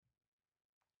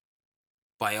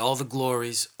By all the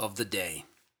glories of the day,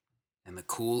 and the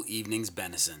cool evening's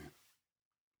benison,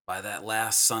 by that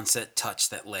last sunset touch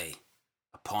that lay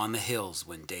upon the hills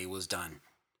when day was done,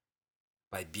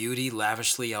 by beauty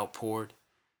lavishly outpoured,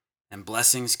 and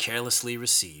blessings carelessly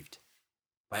received,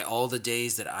 by all the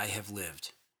days that I have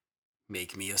lived,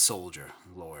 make me a soldier,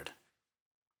 Lord.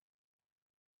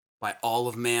 By all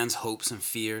of man's hopes and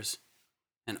fears,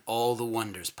 and all the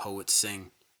wonders poets sing,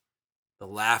 the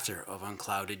laughter of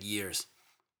unclouded years,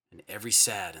 and every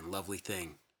sad and lovely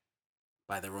thing,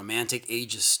 by the romantic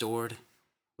ages stored,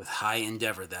 with high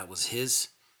endeavor that was his,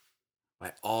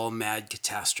 by all mad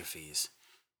catastrophes,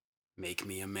 make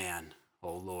me a man,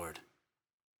 O Lord.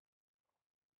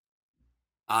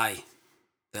 I,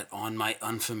 that on my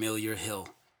unfamiliar hill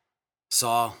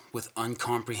saw with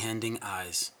uncomprehending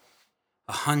eyes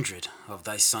 100 of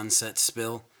thy sunsets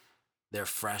spill their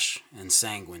fresh and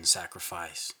sanguine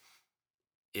sacrifice,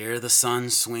 ere the sun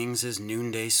swings his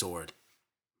noonday sword,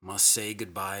 must say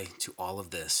goodbye to all of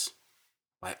this,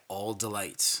 by all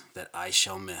delights that I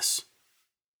shall miss.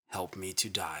 Help me to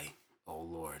die, O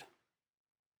Lord.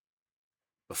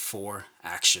 Before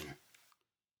action,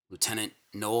 Lieutenant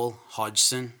Noel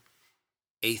Hodgson,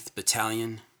 8th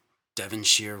Battalion,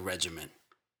 Devonshire Regiment.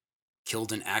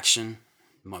 Killed in action,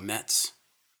 Mametz,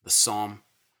 the Somme,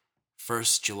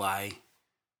 1st July,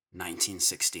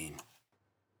 1916.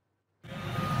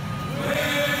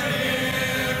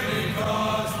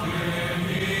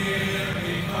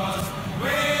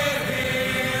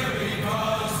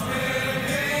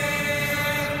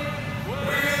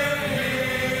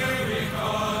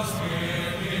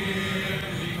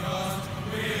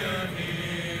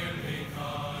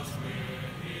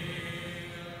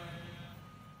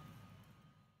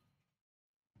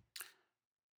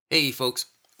 Hey, folks,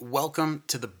 welcome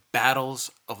to the Battles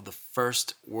of the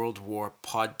First World War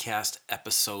podcast,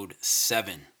 episode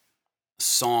 7,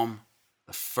 Somme,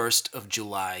 the 1st of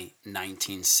July,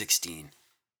 1916,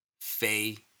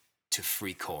 Fay to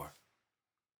Fricourt.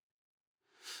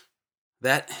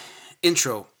 That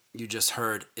intro you just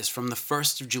heard is from the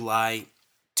 1st of July,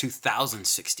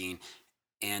 2016,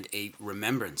 and a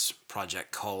remembrance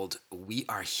project called We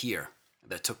Are Here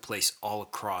that took place all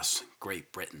across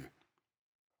Great Britain.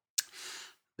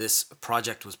 This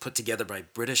project was put together by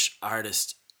British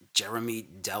artist Jeremy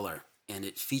Deller, and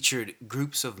it featured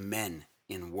groups of men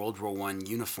in World War I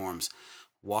uniforms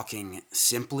walking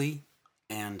simply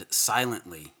and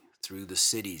silently through the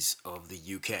cities of the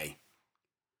UK.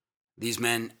 These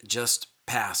men just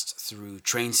passed through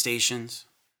train stations,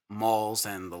 malls,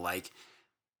 and the like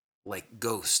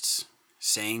ghosts,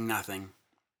 saying nothing,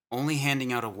 only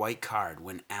handing out a white card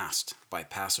when asked by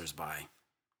passers-by.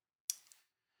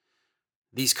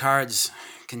 These cards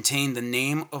contain the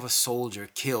name of a soldier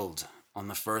killed on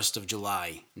the 1st of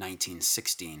July,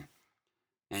 1916,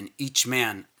 and each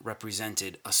man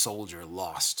represented a soldier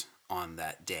lost on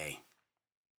that day.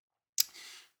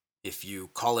 If you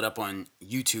call it up on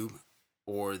YouTube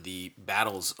or the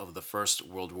Battles of the First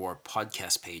World War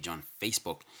podcast page on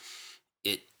Facebook,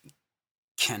 it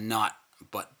cannot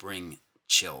but bring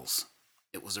chills.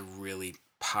 It was a really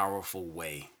powerful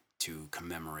way to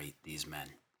commemorate these men.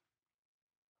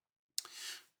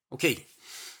 Okay,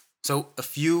 so a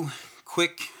few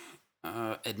quick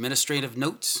administrative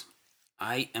notes.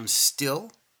 I am still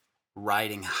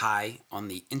riding high on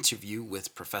the interview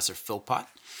with Professor Philpott,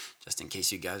 just in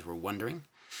case you guys were wondering.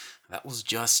 That was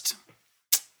just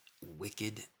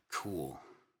wicked cool.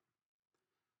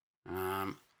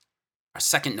 Our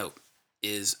second note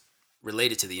is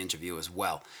related to the interview as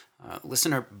well.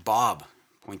 Listener Bob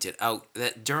pointed out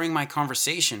that during my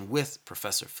conversation with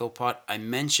Professor Philpott, I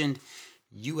mentioned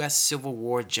U.S. Civil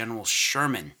War General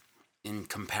Sherman in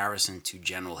comparison to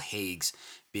General Haig's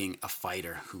being a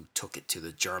fighter who took it to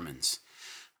the Germans.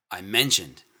 I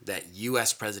mentioned that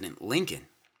U.S. President Lincoln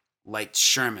liked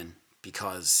Sherman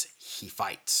because he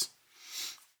fights.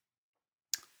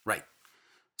 Right.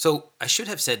 So I should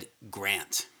have said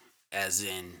Grant, as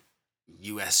in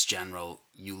U.S. General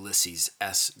Ulysses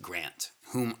S. Grant,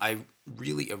 whom I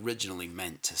really originally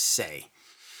meant to say.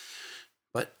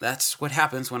 But that's what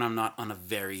happens when I'm not on a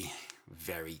very,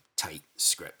 very tight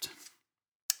script.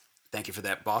 Thank you for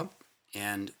that, Bob,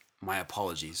 and my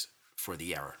apologies for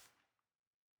the error.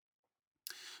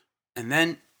 And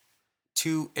then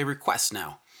to a request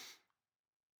now.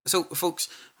 So, folks,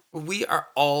 we are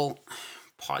all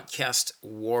podcast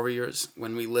warriors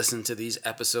when we listen to these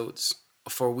episodes,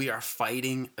 for we are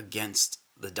fighting against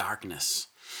the darkness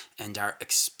and are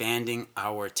expanding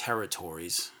our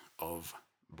territories of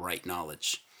bright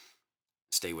knowledge.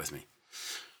 Stay with me.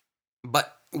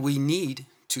 But we need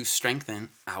to strengthen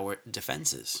our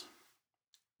defenses.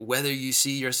 Whether you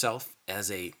see yourself as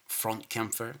a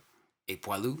Frontkämpfer, a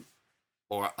Poilu,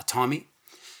 or a Tommy,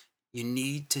 you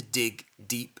need to dig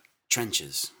deep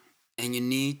trenches and you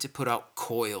need to put out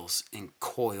coils and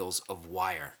coils of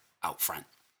wire out front.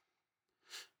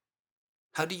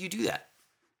 How do you do that?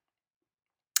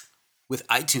 With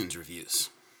iTunes reviews.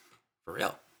 For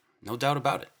real. No doubt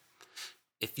about it.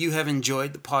 If you have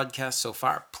enjoyed the podcast so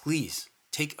far, please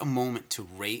take a moment to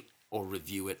rate or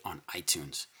review it on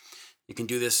iTunes. You can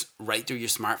do this right through your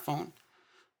smartphone.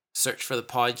 Search for the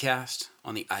podcast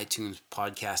on the iTunes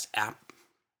podcast app.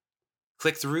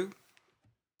 Click through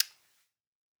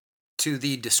to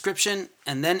the description,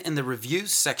 and then in the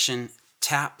reviews section,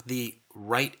 tap the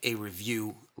write a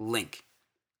review link.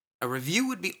 A review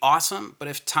would be awesome, but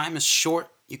if time is short,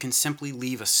 you can simply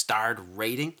leave a starred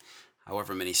rating,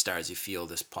 however many stars you feel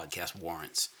this podcast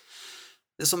warrants.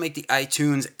 This will make the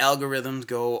iTunes algorithms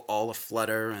go all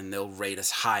aflutter, and they'll rate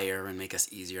us higher and make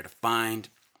us easier to find,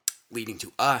 leading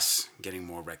to us getting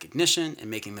more recognition and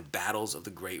making the battles of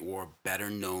the Great War better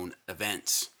known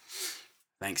events.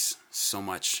 Thanks so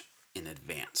much in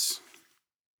advance.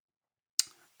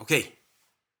 Okay,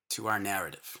 to our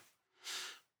narrative.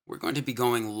 We're going to be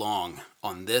going long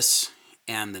on this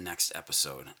and the next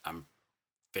episode, I'm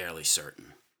fairly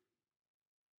certain.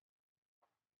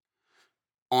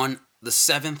 On the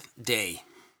 7th day,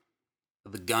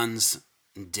 the guns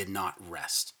did not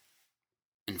rest.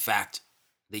 In fact,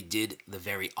 they did the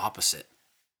very opposite.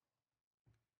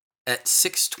 At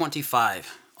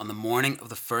 6:25 on the morning of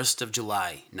the 1st of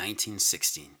July,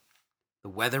 1916, the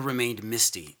weather remained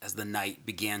misty as the night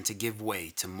began to give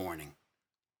way to morning.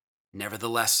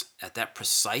 Nevertheless, at that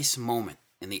precise moment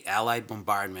in the Allied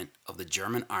bombardment of the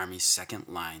German Army's second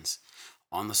lines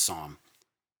on the Somme,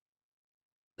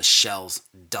 the shells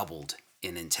doubled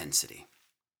in intensity.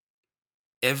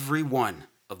 Every one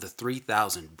of the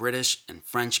 3,000 British and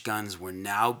French guns were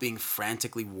now being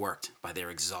frantically worked by their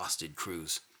exhausted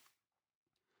crews.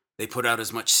 They put out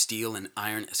as much steel and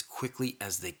iron as quickly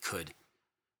as they could.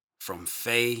 From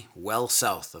Fay, well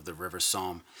south of the River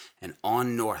Somme, and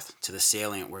on north to the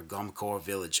salient where Gommecourt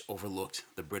village overlooked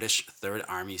the British Third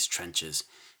Army's trenches,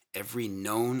 every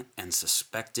known and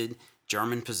suspected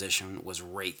German position was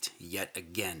raked yet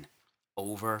again,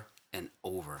 over and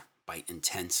over, by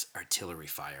intense artillery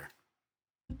fire.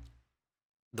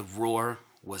 The roar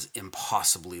was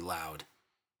impossibly loud.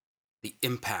 The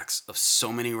impacts of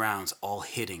so many rounds all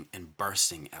hitting and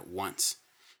bursting at once,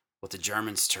 what the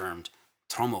Germans termed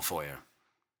Trommelfeuer,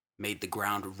 made the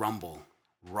ground rumble,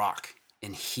 rock,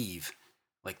 and heave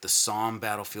like the Somme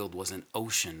battlefield was an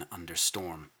ocean under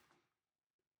storm.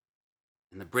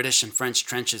 In the British and French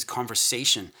trenches,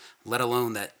 conversation, let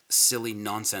alone that silly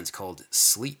nonsense called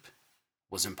sleep,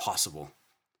 was impossible.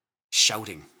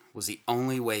 Shouting was the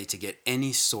only way to get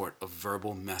any sort of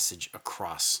verbal message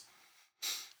across.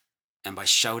 And by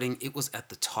shouting, it was at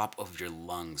the top of your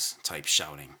lungs type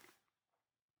shouting.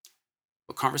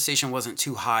 But conversation wasn't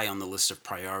too high on the list of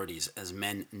priorities as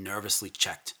men nervously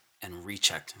checked and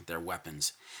rechecked their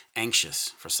weapons, anxious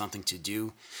for something to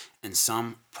do, and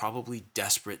some probably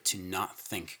desperate to not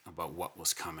think about what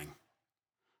was coming.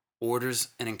 Orders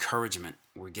and encouragement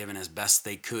were given as best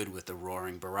they could with the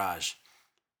roaring barrage,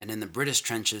 and in the British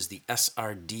trenches, the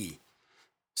SRD,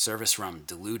 service rum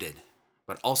diluted,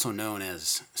 but also known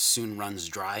as soon runs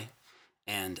dry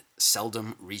and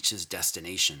seldom reaches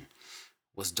destination,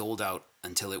 was doled out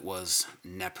until it was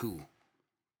Napu,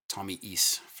 Tommy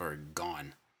East for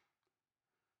gone.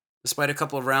 Despite a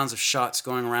couple of rounds of shots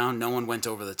going around, no one went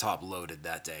over the top loaded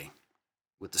that day.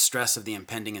 With the stress of the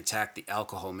impending attack, the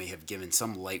alcohol may have given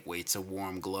some lightweights a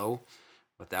warm glow,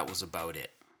 but that was about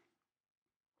it.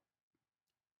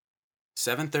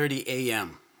 7:30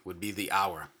 a.m. would be the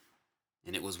hour,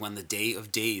 and it was when the day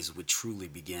of days would truly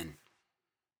begin.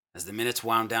 As the minutes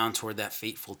wound down toward that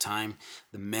fateful time,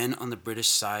 the men on the British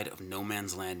side of no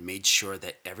man's land made sure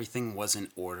that everything was in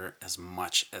order as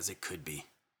much as it could be.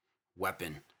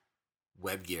 Weapon,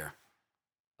 web gear,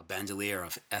 a bandolier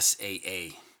of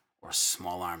SAA, or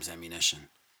small arms ammunition,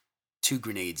 2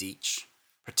 grenades each,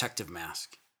 protective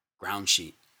mask, ground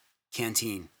sheet,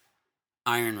 canteen,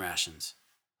 iron rations,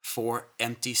 4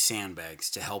 empty sandbags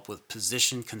to help with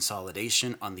position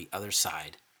consolidation on the other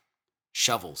side,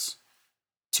 shovels.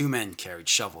 2 men carried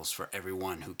shovels for every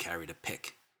one who carried a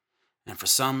pick, and for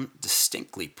some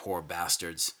distinctly poor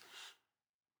bastards,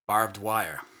 barbed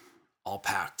wire, all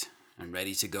packed and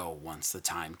ready to go once the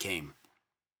time came.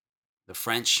 The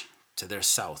French, to their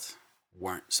south,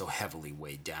 weren't so heavily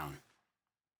weighed down.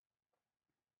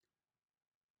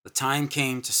 The time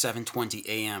came to 7:20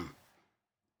 a.m.,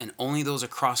 and only those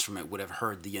across from it would have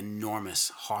heard the enormous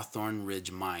Hawthorne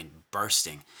Ridge mine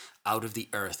bursting out of the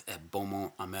earth at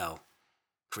Beaumont-Hamel,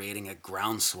 creating a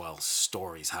groundswell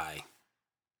stories high.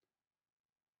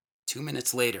 2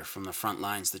 minutes later, from the front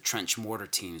lines, the trench mortar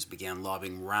teams began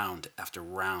lobbing round after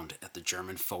round at the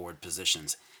German forward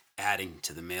positions, adding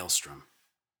to the maelstrom.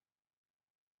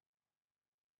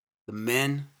 The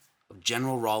men of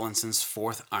General Rawlinson's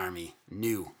Fourth Army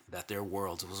knew that their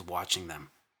world was watching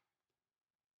them.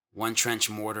 One trench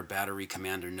mortar battery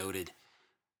commander noted,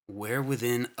 "We're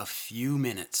within a few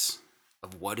minutes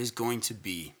of what is going to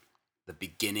be the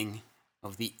beginning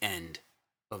of the end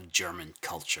of German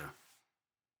culture."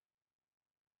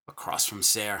 Across from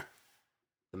Serre,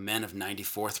 the men of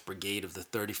 94th Brigade of the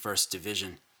 31st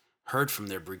Division heard from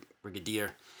their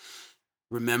brigadier,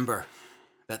 "Remember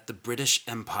that the British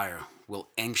Empire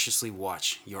will anxiously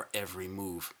watch your every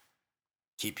move.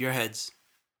 Keep your heads,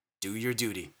 do your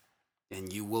duty,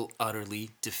 and you will utterly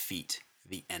defeat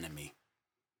the enemy."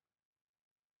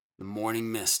 The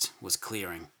morning mist was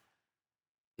clearing.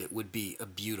 It would be a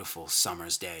beautiful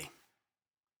summer's day.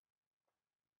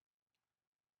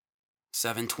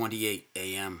 7:28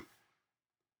 a.m.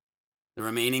 The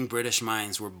remaining British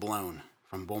mines were blown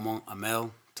from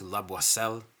Beaumont-Hamel to La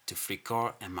Boisselle to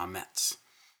Fricourt and Mametz.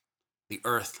 The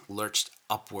earth lurched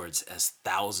upwards as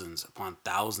thousands upon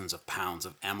thousands of pounds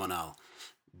of ammonal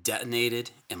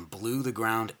detonated and blew the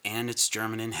ground and its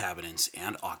German inhabitants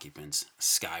and occupants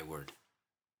skyward.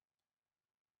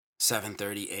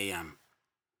 7:30 a.m.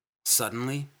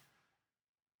 Suddenly,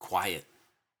 quiet.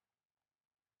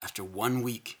 After 1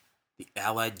 week, the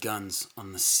Allied guns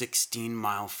on the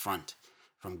 16-mile front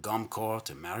from Gommecourt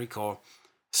to Maricourt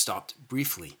stopped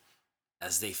briefly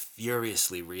as they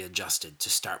furiously readjusted to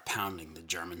start pounding the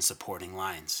German supporting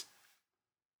lines.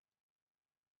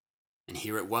 And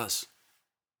here it was.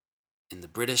 In the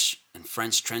British and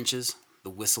French trenches,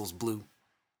 the whistles blew.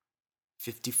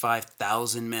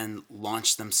 55,000 men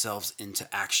launched themselves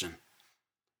into action.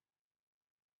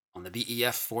 On the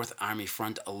BEF 4th Army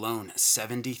front alone,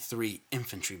 73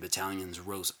 infantry battalions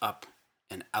rose up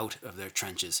and out of their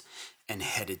trenches and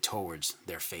headed towards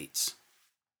their fates.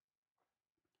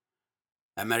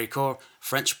 At Maricourt,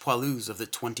 French poilus of the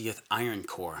 20th Iron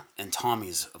Corps and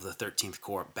Tommies of the 13th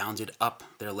Corps bounded up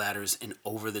their ladders and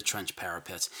over the trench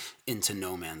parapets into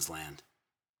no man's land.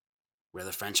 Where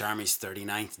the French Army's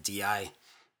 39th DI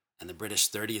and the British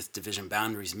 30th Division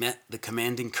boundaries met, the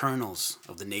commanding colonels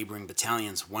of the neighboring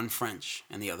battalions, one French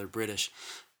and the other British,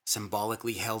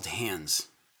 symbolically held hands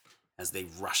as they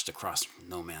rushed across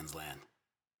no man's land.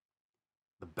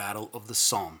 The Battle of the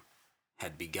Somme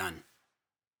had begun.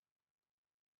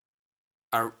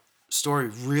 Our story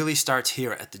really starts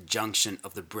here at the junction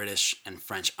of the British and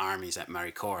French armies at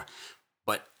Maricourt,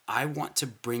 but I want to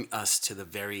bring us to the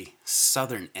very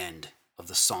southern end of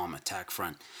the Somme attack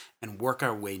front and work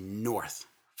our way north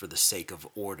for the sake of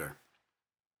order.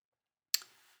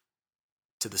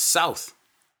 To the south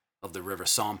of the River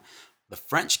Somme, the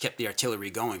French kept the artillery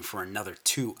going for another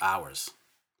 2 hours.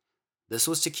 This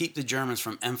was to keep the Germans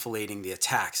from enfilading the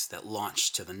attacks that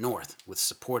launched to the north with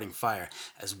supporting fire,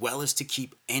 as well as to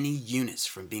keep any units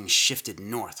from being shifted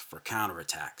north for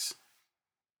counterattacks.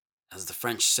 As the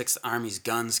French 6th Army's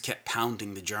guns kept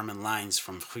pounding the German lines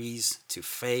from Frise to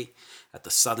Fay at the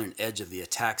southern edge of the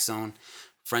attack zone,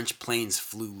 French planes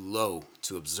flew low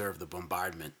to observe the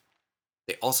bombardment.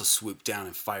 They also swooped down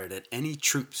and fired at any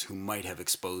troops who might have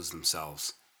exposed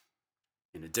themselves.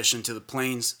 In addition to the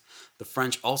planes, the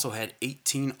French also had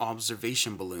 18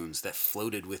 observation balloons that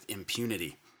floated with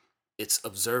impunity, its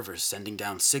observers sending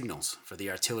down signals for the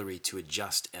artillery to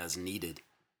adjust as needed.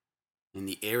 In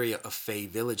the area of Fay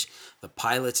village, the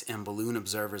pilots and balloon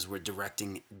observers were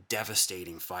directing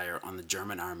devastating fire on the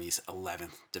German Army's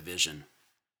 11th Division.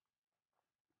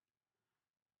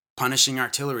 Punishing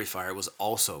artillery fire was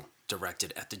also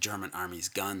directed at the German Army's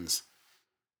guns.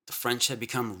 The French had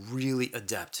become really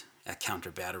adept at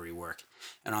counter-battery work,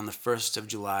 and on the 1st of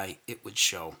July it would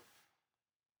show.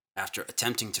 After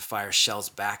attempting to fire shells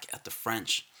back at the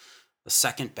French, the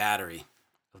 2nd Battery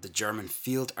of the German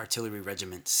Field Artillery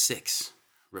Regiment 6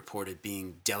 reported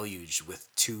being deluged with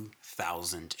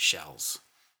 2,000 shells.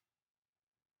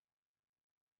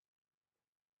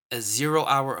 As 0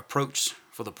 hour approached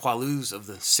for the poilus of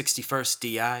the 61st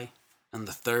DI and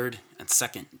the 3rd and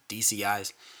 2nd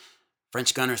DCIs,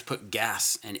 French gunners put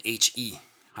gas and HE,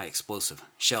 high explosive,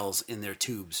 shells in their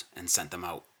tubes and sent them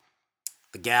out.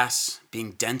 The gas,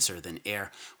 being denser than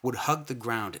air, would hug the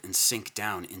ground and sink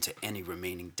down into any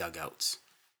remaining dugouts.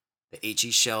 The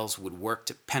HE shells would work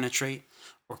to penetrate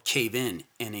or cave in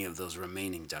any of those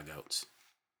remaining dugouts.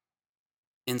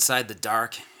 Inside the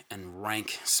dark and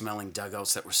rank-smelling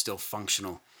dugouts that were still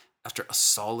functional after a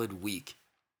solid week,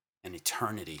 an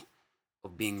eternity,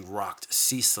 of being rocked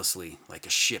ceaselessly like a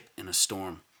ship in a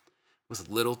storm, with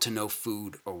little to no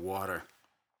food or water.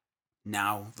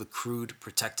 Now the crude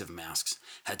protective masks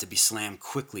had to be slammed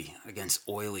quickly against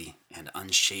oily and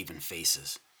unshaven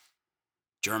faces.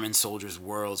 German soldiers'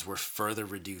 worlds were further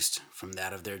reduced from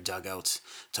that of their dugouts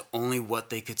to only what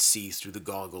they could see through the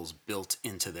goggles built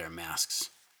into their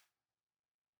masks.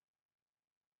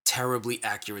 Terribly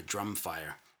accurate drum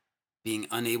fire, being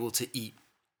unable to eat,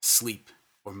 sleep,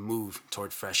 or move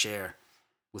toward fresh air,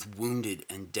 with wounded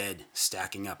and dead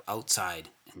stacking up outside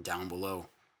and down below,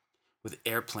 with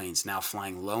airplanes now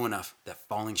flying low enough that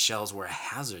falling shells were a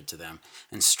hazard to them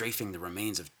and strafing the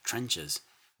remains of trenches,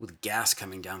 with gas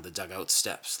coming down the dugout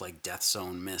steps like death's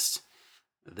own mist.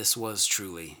 This was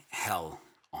truly hell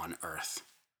on earth.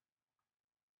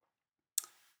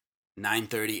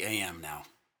 9:30 a.m. now.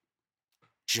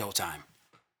 Showtime.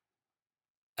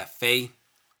 At Fay,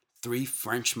 3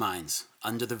 French mines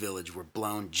under the village were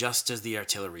blown just as the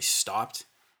artillery stopped,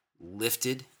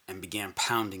 lifted, and began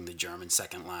pounding the German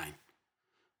second line.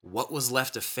 What was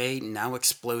left of Fay now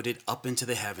exploded up into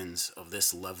the heavens of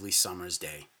this lovely summer's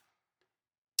day.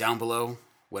 Down below,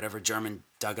 whatever German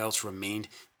dugouts remained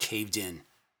caved in,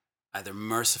 either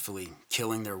mercifully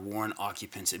killing their worn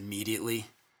occupants immediately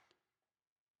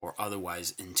or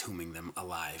otherwise entombing them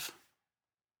alive.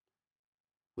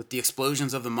 With the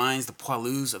explosions of the mines, the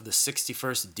poilus of the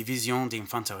 61st Division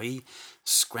d'Infanterie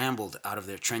scrambled out of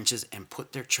their trenches and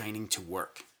put their training to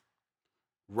work,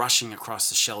 rushing across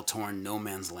the shell-torn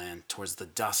no-man's land towards the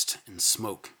dust and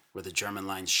smoke where the German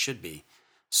lines should be,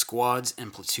 squads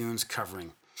and platoons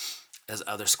covering. As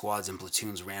other squads and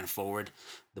platoons ran forward,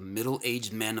 the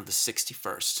middle-aged men of the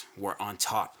 61st were on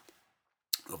top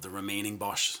of the remaining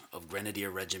Boches of Grenadier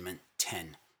Regiment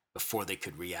 10 before they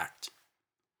could react.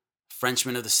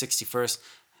 Frenchmen of the 61st,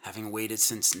 having waited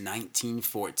since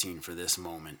 1914 for this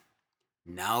moment,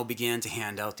 now began to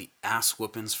hand out the ass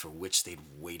whoopings for which they'd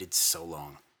waited so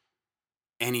long.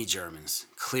 Any Germans,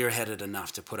 clear-headed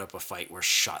enough to put up a fight, were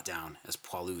shot down as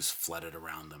poilus flooded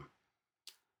around them.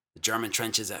 The German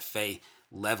trenches at Fay,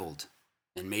 leveled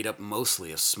and made up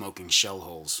mostly of smoking shell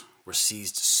holes, were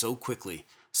seized so quickly,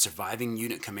 surviving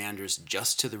unit commanders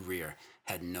just to the rear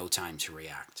had no time to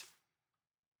react.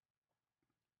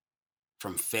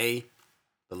 From Fay,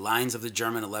 the lines of the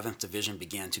German 11th Division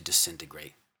began to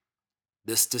disintegrate.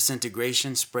 This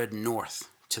disintegration spread north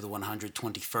to the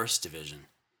 121st Division,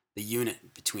 the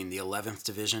unit between the 11th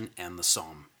Division and the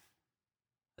Somme.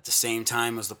 At the same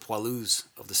time as the poilus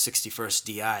of the 61st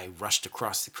DI rushed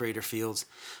across the crater fields,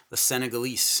 the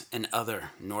Senegalese and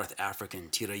other North African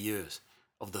tirailleurs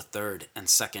of the 3rd and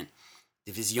 2nd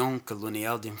Division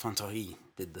Coloniale d'Infanterie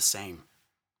did the same.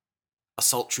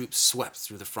 Assault troops swept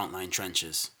through the frontline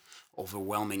trenches,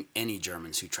 overwhelming any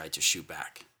Germans who tried to shoot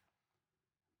back.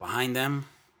 Behind them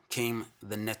came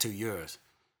the nettoyeurs,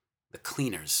 the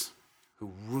cleaners,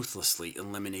 who ruthlessly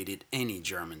eliminated any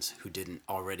Germans who didn't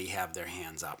already have their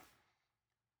hands up.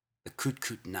 The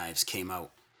kut-kut knives came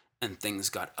out, and things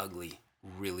got ugly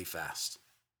really fast.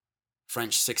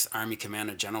 French 6th Army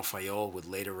Commander General Fayolle would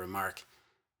later remark,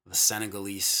 "The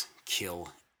Senegalese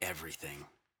kill everything."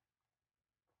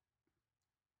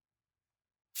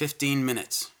 15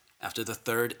 minutes after the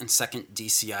 3rd and 2nd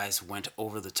DCIs went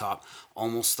over the top,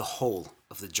 almost the whole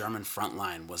of the German front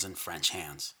line was in French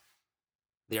hands.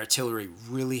 The artillery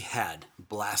really had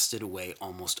blasted away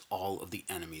almost all of the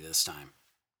enemy this time.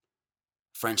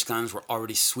 French guns were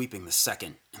already sweeping the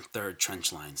 2nd and 3rd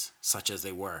trench lines, such as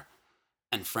they were,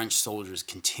 and French soldiers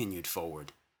continued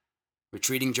forward.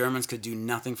 Retreating Germans could do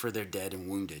nothing for their dead and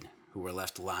wounded, who were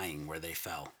left lying where they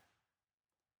fell.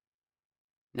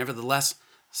 Nevertheless,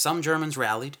 some Germans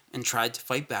rallied and tried to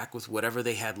fight back with whatever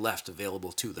they had left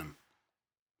available to them.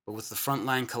 But with the front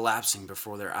line collapsing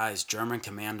before their eyes, German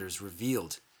commanders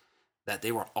revealed that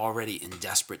they were already in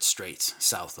desperate straits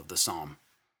south of the Somme.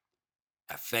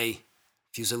 At Fay,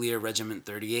 Fusilier Regiment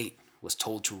 38 was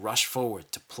told to rush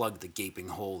forward to plug the gaping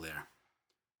hole there.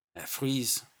 At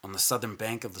Frise, on the southern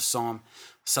bank of the Somme,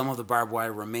 some of the barbed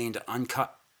wire remained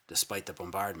uncut despite the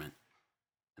bombardment,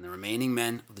 and the remaining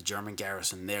men of the German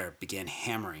garrison there began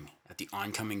hammering at the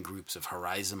oncoming groups of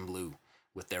Horizon Blue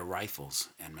with their rifles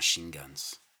and machine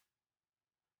guns.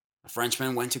 The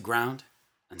Frenchmen went to ground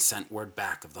and sent word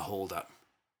back of the holdup.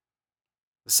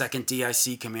 The 2nd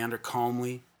DIC commander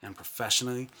calmly and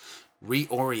professionally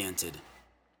reoriented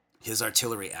his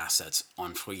artillery assets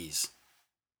on Frise.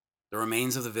 The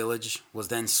remains of the village was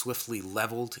then swiftly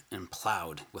leveled and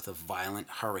plowed with a violent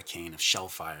hurricane of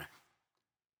shellfire.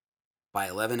 By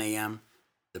 11 a.m.,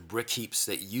 The brick heaps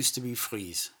that used to be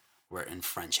Frise were in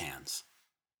French hands.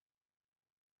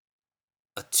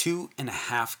 A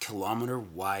 2.5 kilometer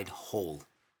wide hole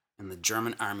in the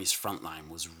German army's front line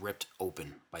was ripped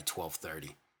open by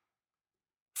 12:30.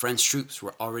 French troops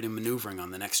were already maneuvering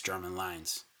on the next German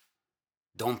lines.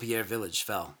 Dompierre village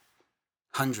fell.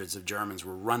 Hundreds of Germans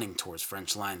were running towards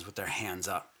French lines with their hands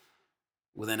up.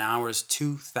 Within hours,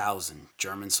 2,000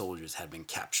 German soldiers had been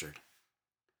captured.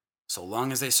 So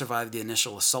long as they survived the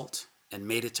initial assault and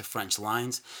made it to French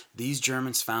lines, these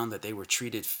Germans found that they were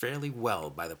treated fairly well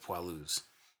by the poilus.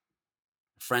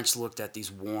 The French looked at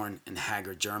these worn and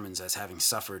haggard Germans as having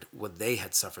suffered what they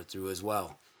had suffered through as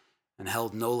well, and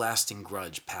held no lasting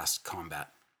grudge past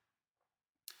combat.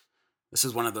 This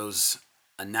is one of those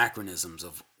anachronisms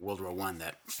of World War I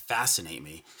that fascinate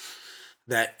me,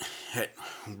 that at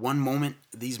one moment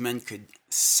these men could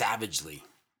savagely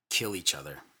kill each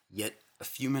other, yet a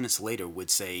few minutes later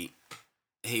would say,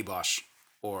 "Hey Bosch,"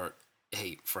 or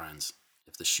 "Hey friends,"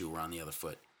 if the shoe were on the other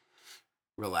foot.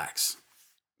 "Relax.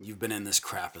 You've been in this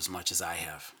crap as much as I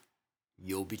have.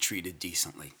 You'll be treated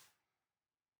decently."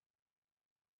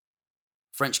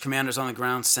 French commanders on the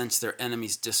ground sensed their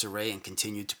enemy's disarray and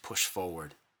continued to push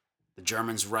forward. The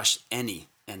Germans rushed any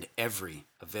and every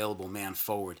available man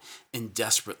forward in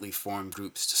desperately formed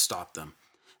groups to stop them,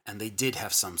 and they did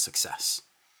have some success.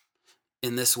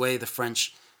 In this way, the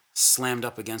French slammed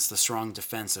up against the strong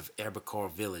defense of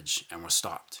Herbecourt village and were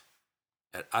stopped.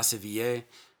 At Assevilliers,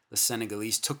 the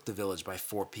Senegalese took the village by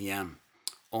 4 p.m.,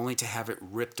 only to have it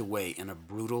ripped away in a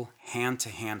brutal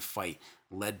hand-to-hand fight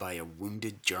led by a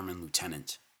wounded German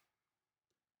lieutenant.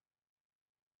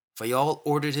 Fayolle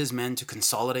ordered his men to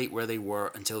consolidate where they were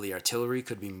until the artillery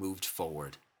could be moved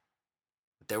forward.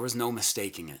 But there was no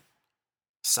mistaking it.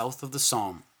 South of the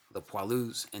Somme, the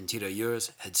poilus and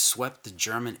tirailleurs had swept the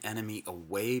German enemy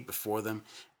away before them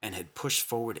and had pushed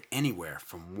forward anywhere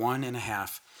from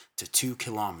 1.5 to 2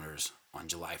 kilometers on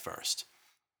July 1st.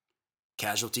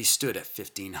 Casualties stood at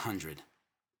 1,500.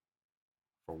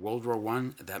 For World War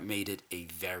I, that made it a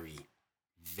very,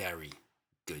 very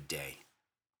good day.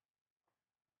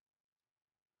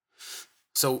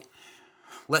 So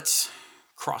let's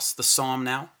cross the Somme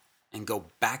now and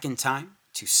go back in time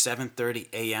to 7:30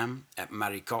 a.m. at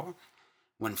Fricourt,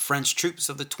 when French troops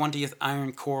of the 20th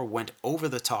Iron Corps went over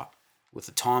the top with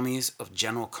the Tommies of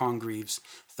General Congreve's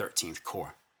 13th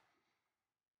Corps.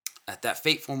 At that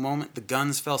fateful moment, the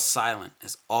guns fell silent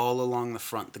as all along the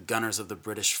front the gunners of the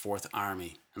British 4th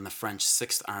Army and the French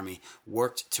 6th Army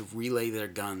worked to relay their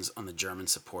guns on the German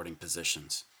supporting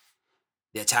positions.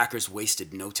 The attackers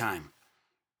wasted no time.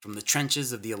 From the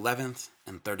trenches of the 11th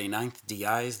and 39th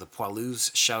DIs, the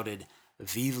poilus shouted,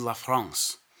 "Vive la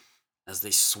France," as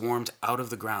they swarmed out of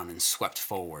the ground and swept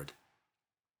forward.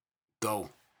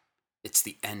 "Go. It's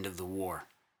the end of the war,"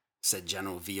 said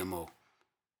General Villemot,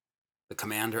 the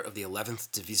commander of the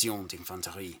 11th Division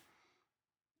d'Infanterie.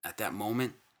 At that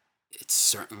moment, it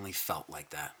certainly felt like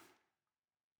that.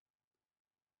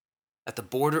 At the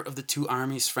border of the two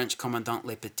armies, French Commandant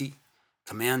Le Petit,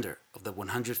 commander of the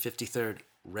 153rd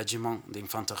Regiment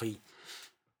d'Infanterie,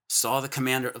 saw the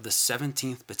commander of the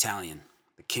 17th Battalion,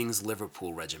 the King's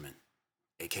Liverpool Regiment,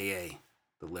 aka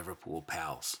the Liverpool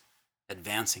Pals,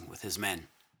 advancing with his men.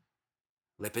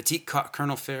 Le Petit caught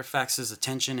Colonel Fairfax's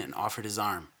attention and offered his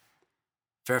arm.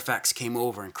 Fairfax came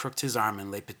over and crooked his arm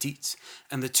in Le Petit's,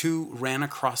 and the two ran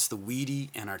across the weedy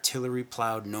and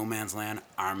artillery-plowed no-man's land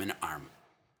arm in arm.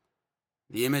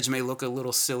 The image may look a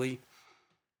little silly,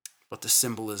 but the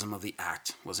symbolism of the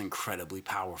act was incredibly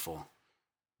powerful.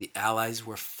 The Allies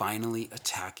were finally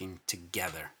attacking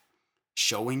together,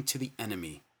 showing to the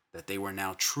enemy that they were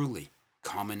now truly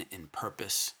common in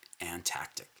purpose and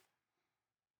tactic.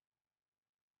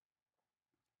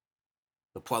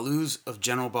 The poilus of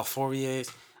General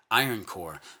Balfourier's Iron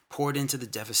Corps poured into the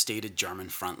devastated German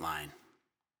front line.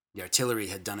 The artillery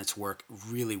had done its work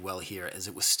really well here, as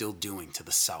it was still doing to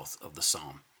the south of the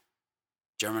Somme.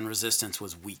 German resistance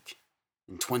was weak.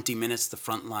 In 20 minutes, the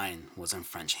front line was in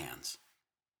French hands.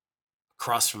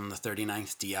 Across from the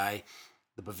 39th DI,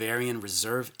 the Bavarian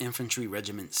Reserve Infantry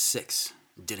Regiment 6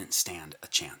 didn't stand a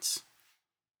chance.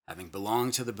 Having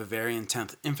belonged to the Bavarian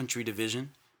 10th Infantry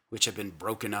Division, which had been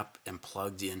broken up and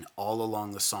plugged in all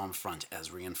along the Somme front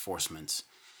as reinforcements,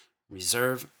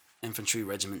 Reserve Infantry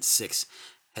Regiment 6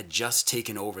 had just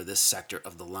taken over this sector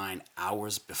of the line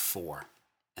hours before,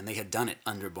 and they had done it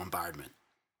under bombardment.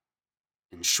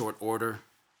 In short order,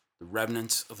 the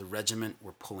remnants of the regiment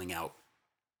were pulling out.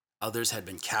 Others had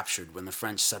been captured when the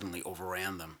French suddenly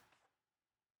overran them.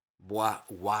 Why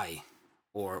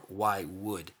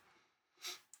would,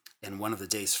 and one of the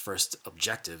day's first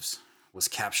objectives, was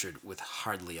captured with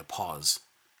hardly a pause.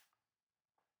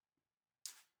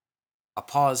 A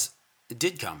pause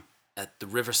did come at the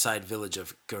riverside village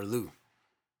of Gerlou,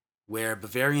 where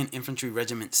Bavarian Infantry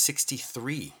Regiment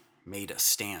 63 made a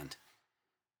stand.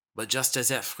 But just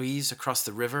as at Frise across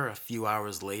the river a few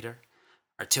hours later,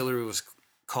 artillery was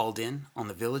called in on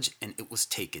the village and it was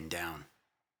taken down.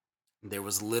 There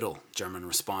was little German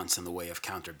response in the way of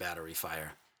counter-battery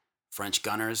fire. French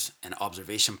gunners and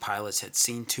observation pilots had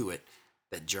seen to it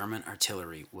that German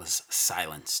artillery was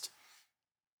silenced.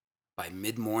 By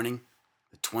mid-morning,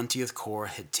 the 20th Corps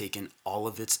had taken all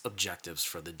of its objectives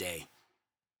for the day,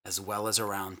 as well as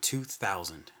around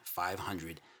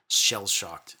 2,500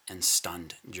 shell-shocked and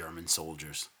stunned German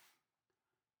soldiers.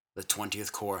 The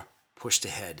 20th Corps pushed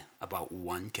ahead about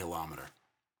 1 kilometer.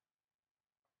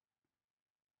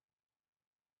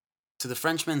 To the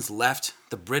Frenchmen's left,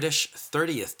 the British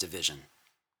 30th Division,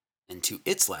 and to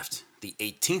its left, the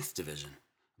 18th Division,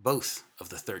 both of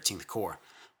the 13th Corps,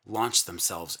 launched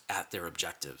themselves at their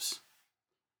objectives.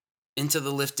 Into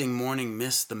the lifting morning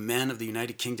mist, the men of the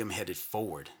United Kingdom headed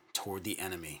forward toward the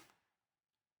enemy.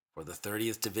 For the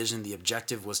 30th Division, the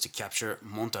objective was to capture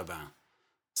Montauban,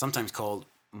 sometimes called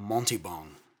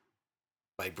Montauban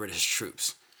by British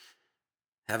troops.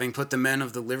 Having put the men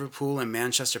of the Liverpool and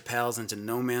Manchester Pals into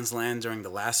no man's land during the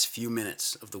last few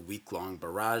minutes of the week-long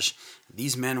barrage,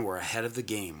 these men were ahead of the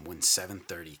game when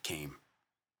 7:30 came.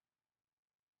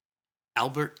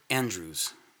 Albert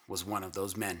Andrews was one of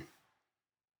those men.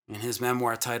 In his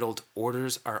memoir titled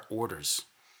Orders Are Orders,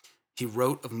 he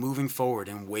wrote of moving forward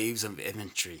in waves of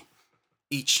infantry,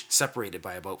 each separated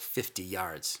by about 50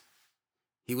 yards.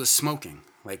 He was smoking,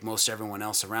 like most everyone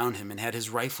else around him, and had his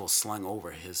rifle slung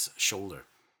over his shoulder.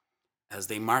 As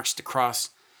they marched across,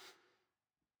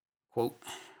 quote,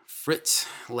 Fritz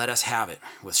let us have it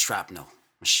with shrapnel,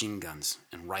 machine guns,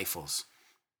 and rifles.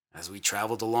 As we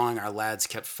traveled along, our lads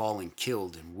kept falling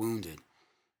killed and wounded,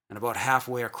 and about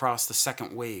halfway across, the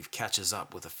second wave catches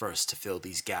up with the first to fill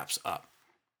these gaps up.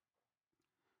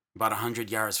 About 100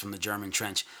 yards from the German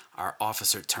trench, our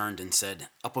officer turned and said,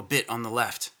 "Up a bit on the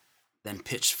left," then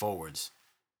pitched forwards.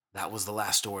 That was the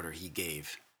last order he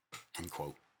gave, end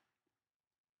quote.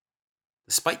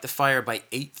 Despite the fire, by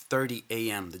 8:30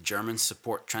 a.m., the German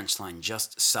support trench line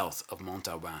just south of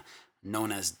Montauban,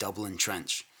 known as Dublin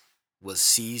Trench, was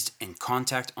seized and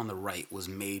contact on the right was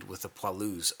made with the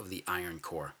poilus of the Iron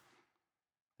Corps.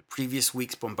 The previous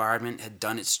week's bombardment had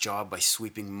done its job by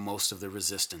sweeping most of the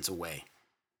resistance away.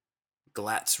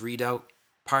 Glatz Redoubt,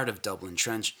 part of Dublin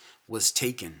Trench, was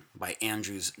taken by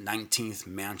Andrews' 19th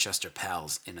Manchester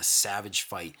Pals in a savage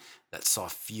fight that saw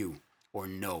few or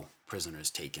no prisoners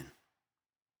taken.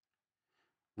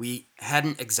 We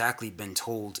hadn't exactly been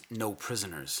told no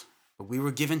prisoners, but we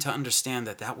were given to understand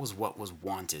that that was what was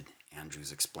wanted,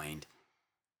 Andrews explained.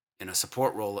 In a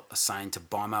support role assigned to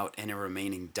bomb out any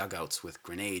remaining dugouts with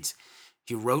grenades,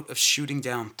 he wrote of shooting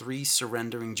down 3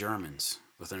 surrendering Germans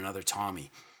with another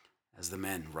Tommy as the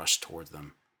men rushed towards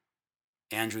them.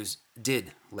 Andrews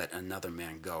did let another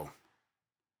man go,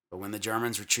 but when the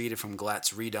Germans retreated from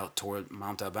Glatz Redoubt toward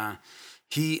Montauban,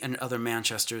 he and other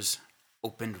Manchesters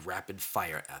opened rapid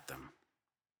fire at them.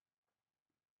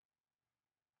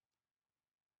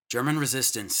 German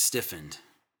resistance stiffened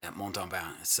at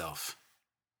Montauban itself.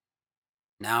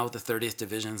 Now the 30th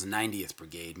Division's 90th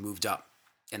Brigade moved up,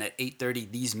 and at 8:30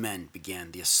 these men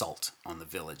began the assault on the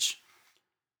village.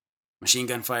 Machine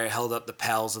gun fire held up the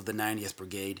pals of the 90th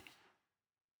Brigade,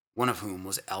 one of whom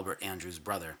was Albert Andrews'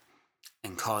 brother,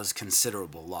 and caused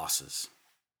considerable losses.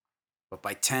 But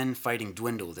by 10, fighting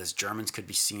dwindled as Germans could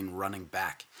be seen running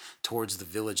back towards the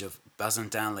village of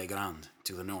Bazentin-les-Grands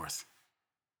to the north.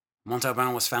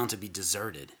 Montauban was found to be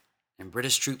deserted, and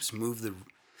British troops moved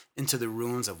into the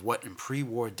ruins of what in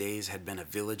pre-war days had been a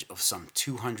village of some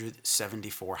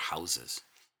 274 houses.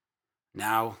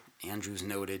 Now, Andrews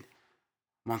noted,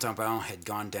 Montauban had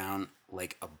gone down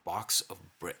like a box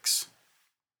of bricks.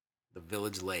 The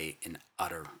village lay in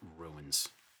utter ruins.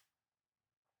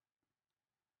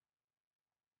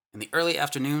 In the early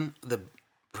afternoon, the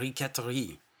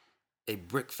Briqueterie, a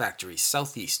brick factory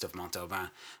southeast of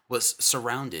Montauban, was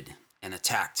surrounded and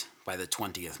attacked by the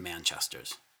 20th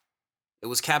Manchesters. It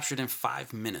was captured in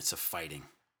 5 minutes of fighting.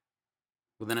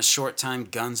 Within a short time,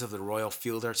 guns of the Royal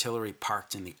Field Artillery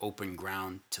parked in the open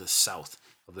ground to the south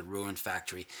of the ruined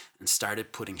factory and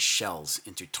started putting shells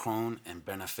into Tronne and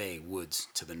Bernafay woods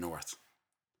to the north.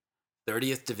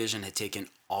 30th Division had taken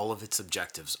all of its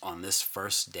objectives on this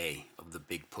first day of the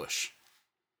big push.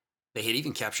 They had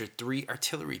even captured 3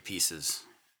 artillery pieces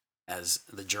as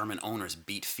the German owners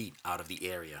beat feet out of the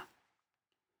area.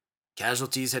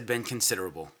 Casualties had been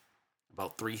considerable.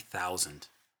 about 3,000,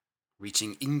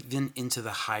 reaching even into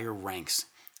the higher ranks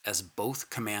as both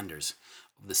commanders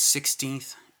of the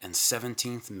 16th and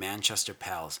 17th Manchester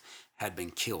Pals had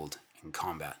been killed in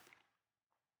combat.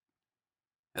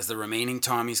 As the remaining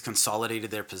Tommies consolidated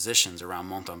their positions around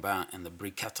Montauban and the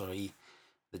Briqueterie,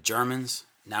 the Germans,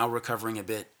 now recovering a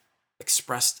bit,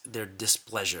 expressed their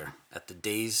displeasure at the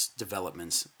day's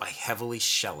developments by heavily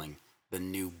shelling the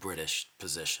new British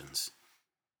positions.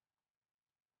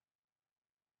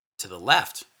 To the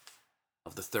left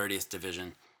of the 30th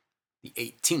Division, the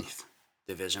 18th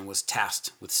Division was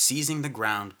tasked with seizing the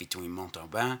ground between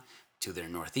Montauban to their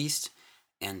northeast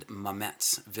and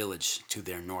Mametz village to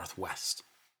their northwest.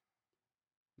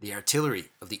 The artillery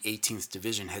of the 18th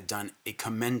Division had done a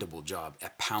commendable job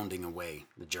at pounding away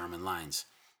the German lines.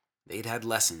 They'd had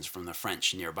lessons from the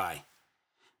French nearby.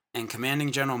 And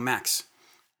Commanding General Max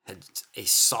had a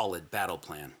solid battle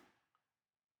plan.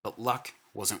 But luck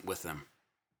wasn't with them.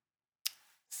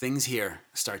 Things here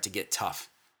start to get tough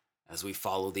as we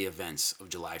follow the events of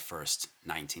July 1st,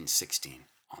 1916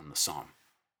 on the Somme.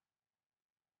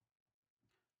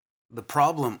 The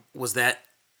problem was that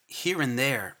here and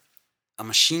there, a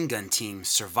machine gun team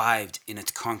survived in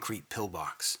its concrete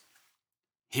pillbox.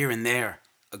 Here and there,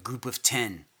 a group of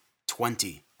 10,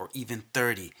 20, or even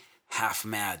 30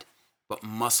 half-mad but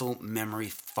muscle memory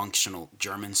functional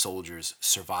German soldiers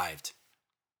survived.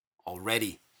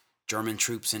 Already, German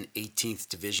troops in 18th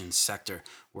Division sector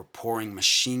were pouring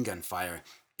machine gun fire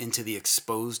into the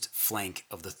exposed flank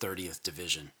of the 30th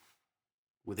Division.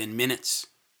 Within minutes,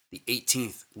 the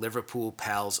 18th Liverpool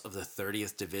Pals of the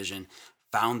 30th Division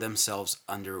found themselves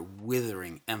under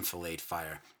withering enfilade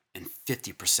fire and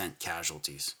 50%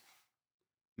 casualties.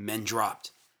 Men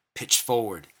dropped, pitched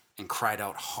forward, and cried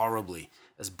out horribly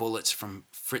as bullets from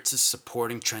Fritz's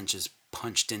supporting trenches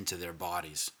punched into their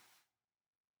bodies.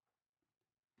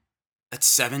 At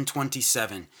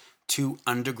 7:27, 2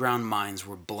 underground mines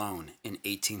were blown in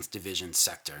 18th Division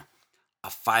sector, a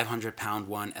 500-pound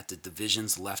one at the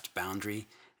division's left boundary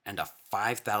and a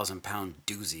 5,000-pound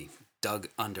doozy dug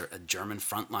under a German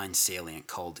frontline salient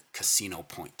called Casino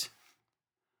Point.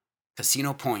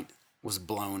 Casino Point was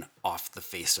blown off the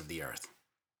face of the earth.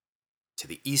 To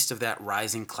the east of that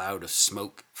rising cloud of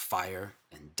smoke, fire,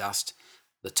 and dust,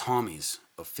 the Tommies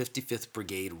of 55th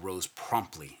Brigade rose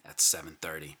promptly at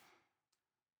 7:30.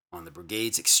 On the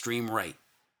brigade's extreme right,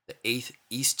 the 8th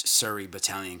East Surrey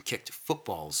Battalion kicked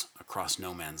footballs across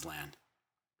no man's land.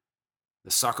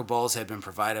 The soccer balls had been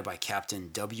provided by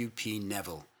Captain W.P.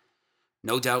 Neville,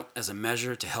 no doubt as a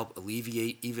measure to help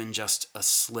alleviate even just a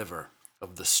sliver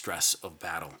of the stress of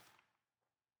battle.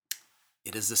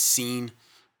 It is a scene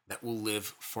that will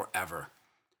live forever,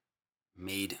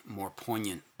 made more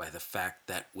poignant by the fact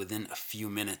that within a few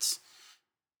minutes,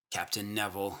 Captain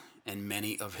Neville and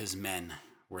many of his men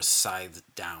were scythed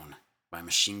down by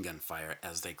machine gun fire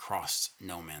as they crossed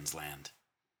no man's land.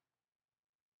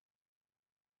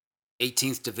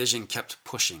 18th Division kept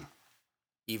pushing,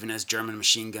 even as German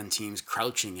machine gun teams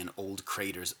crouching in old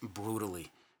craters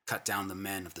brutally cut down the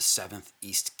men of the 7th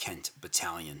East Kent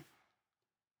Battalion.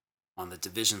 On the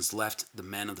division's left, the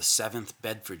men of the 7th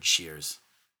Bedfordshires,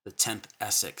 the 10th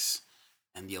Essex,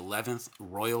 and the 11th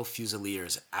Royal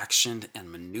Fusiliers actioned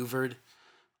and maneuvered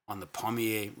on the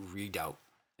Pommier Redoubt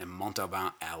and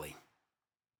Montauban Alley.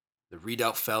 The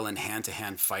redoubt fell in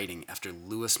hand-to-hand fighting after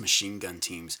Lewis machine gun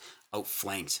teams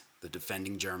outflanked the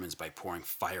defending Germans by pouring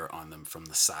fire on them from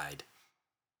the side.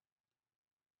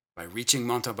 By reaching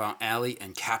Montauban Alley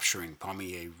and capturing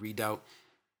Pommier Redoubt,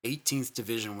 18th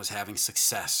Division was having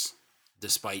success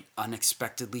despite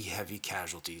unexpectedly heavy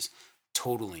casualties,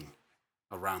 totaling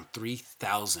around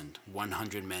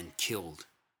 3,100 men killed,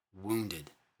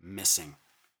 wounded, missing.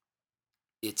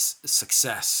 Its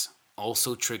success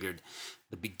also triggered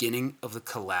the beginning of the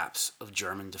collapse of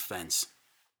German defense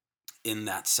in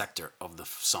that sector of the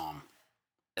Somme,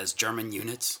 as German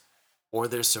units, or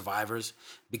their survivors,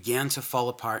 began to fall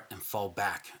apart and fall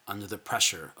back under the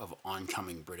pressure of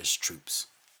oncoming British troops.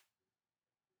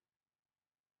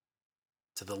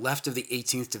 To the left of the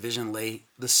 18th Division lay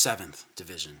the 7th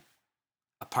Division,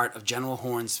 a part of General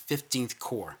Horn's 15th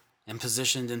Corps and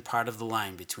positioned in part of the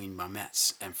line between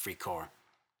Mametz and Fricourt.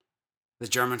 The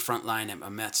German front line at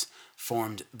Mametz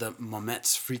formed the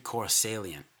Mametz-Fricourt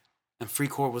salient, and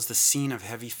Fricourt was the scene of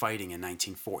heavy fighting in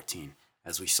 1914,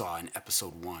 as we saw in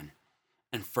Episode 1,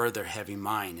 and further heavy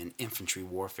mine and infantry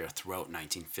warfare throughout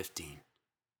 1915.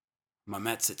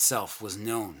 Mametz itself was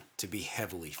known to be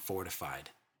heavily fortified.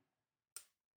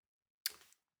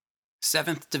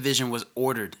 7th Division was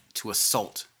ordered to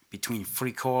assault between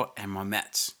Fricourt and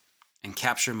Mametz and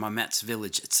capture Mametz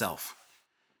village itself.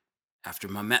 After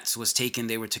Mametz was taken,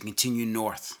 they were to continue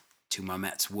north to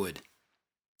Mametz Wood.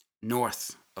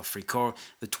 North of Fricourt,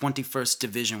 the 21st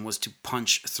Division was to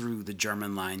punch through the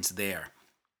German lines there,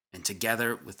 and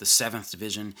together with the 7th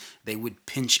Division, they would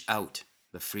pinch out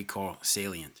the Fricourt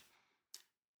salient.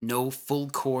 No full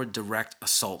corps direct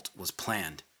assault was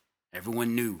planned.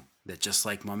 Everyone knew that just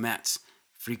like Mametz,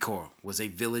 Fricourt was a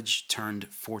village turned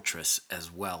fortress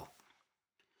as well.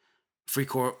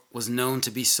 Fricourt was known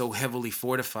to be so heavily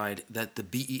fortified that the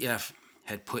BEF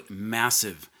had put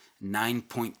massive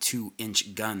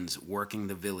 9.2-inch guns working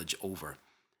the village over.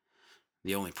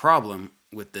 The only problem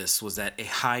with this was that a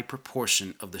high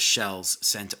proportion of the shells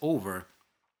sent over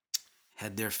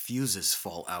had their fuses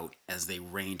fall out as they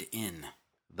rained in,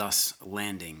 thus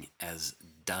landing as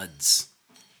duds.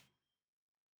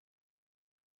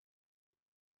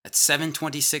 At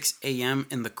 7:26 a.m.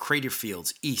 in the crater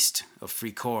fields east of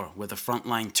Fricourt, where the front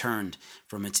line turned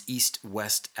from its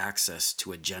east-west axis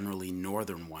to a generally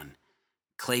northern one,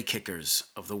 clay kickers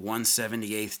of the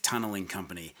 178th Tunneling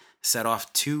Company set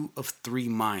off 2 of 3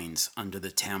 mines under the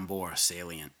Tambour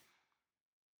salient.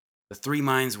 The 3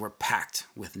 mines were packed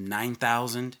with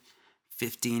 9,000,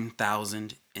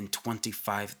 15,000, and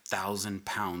 25,000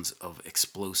 pounds of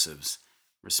explosives,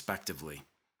 respectively.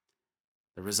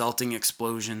 The resulting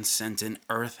explosion sent an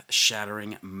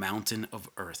earth-shattering mountain of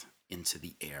earth into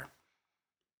the air.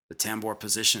 The Tambour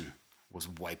position was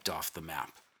wiped off the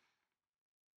map.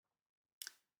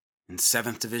 In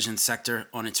 7th Division sector,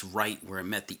 on its right where it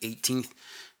met the 18th,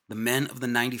 the men of the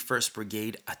 91st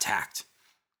Brigade attacked.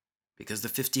 Because the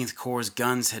 15th Corps'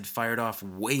 guns had fired off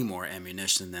way more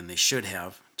ammunition than they should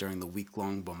have during the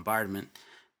week-long bombardment,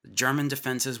 the German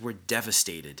defenses were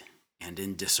devastated and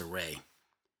in disarray.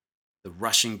 The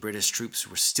rushing British troops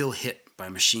were still hit by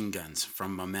machine guns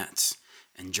from Mametz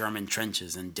and German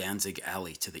trenches in Danzig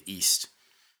Alley to the east.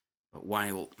 But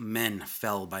while men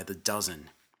fell by the dozen,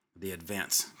 the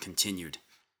advance continued.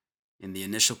 In the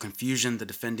initial confusion, the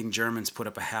defending Germans put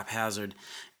up a haphazard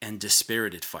and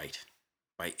dispirited fight.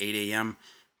 By 8 a.m.,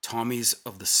 Tommies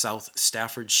of the South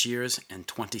Staffordshires and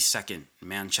 22nd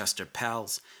Manchester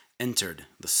Pals entered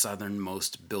the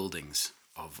southernmost buildings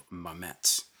of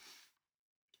Mametz.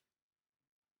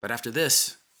 But after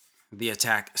this, the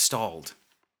attack stalled.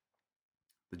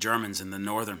 The Germans in the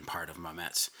northern part of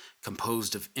Mametz,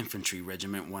 composed of Infantry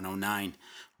Regiment 109,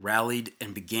 rallied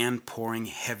and began pouring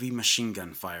heavy machine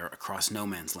gun fire across no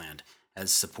man's land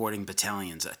as supporting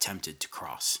battalions attempted to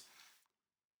cross.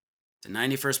 The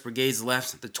 91st Brigade's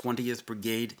left, the 20th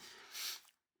Brigade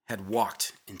had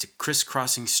walked into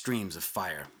crisscrossing streams of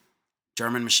fire.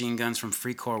 German machine guns from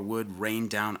Fricourt Wood rained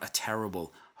down a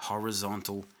terrible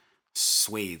horizontal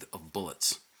swathe of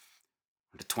bullets.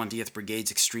 On the 20th Brigade's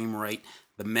extreme right,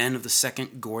 the men of the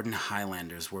 2nd Gordon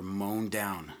Highlanders were mown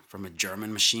down from a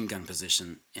German machine gun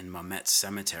position in Mametz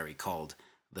Cemetery called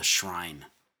the Shrine.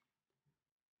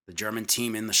 The German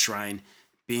team in the Shrine,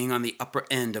 being on the upper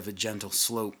end of a gentle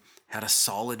slope, had a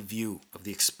solid view of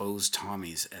the exposed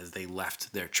Tommies as they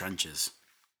left their trenches.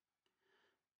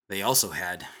 They also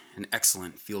had an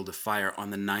excellent field of fire on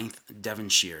the 9th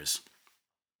Devonshires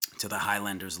to the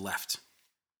Highlanders' left.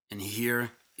 And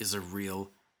here is a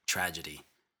real tragedy.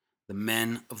 The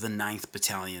men of the 9th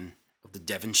Battalion of the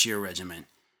Devonshire Regiment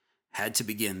had to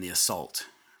begin the assault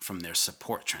from their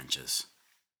support trenches.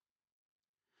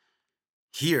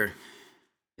 Here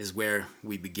is where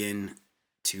we begin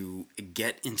to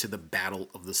get into the Battle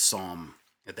of the Somme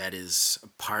that is a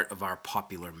part of our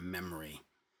popular memory.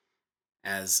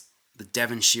 As the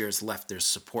Devonshires left their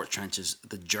support trenches,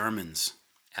 the Germans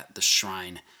at the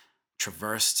Shrine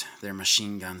traversed their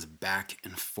machine guns back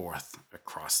and forth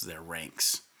across their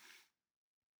ranks.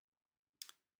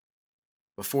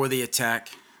 Before the attack,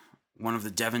 one of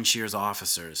the Devonshire's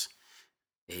officers,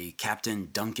 a Captain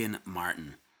Duncan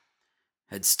Martin,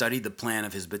 had studied the plan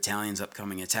of his battalion's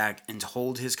upcoming attack and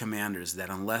told his commanders that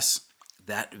unless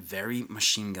that very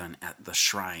machine gun at the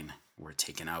Shrine were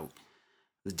taken out,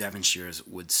 the Devonshires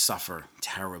would suffer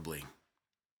terribly.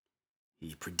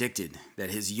 He predicted that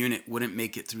his unit wouldn't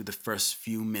make it through the first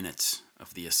few minutes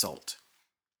of the assault.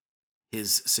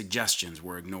 His suggestions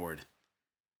were ignored.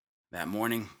 That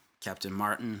morning, Captain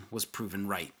Martin was proven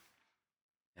right.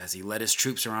 As he led his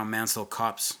troops around Mansell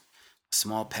Copse, a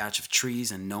small patch of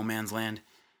trees in no man's land,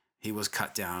 he was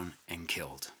cut down and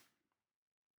killed.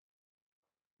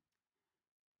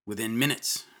 Within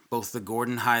minutes, both the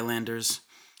Gordon Highlanders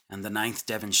and the 9th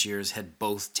Devonshires had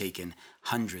both taken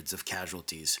hundreds of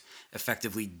casualties,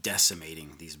 effectively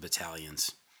decimating these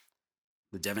battalions.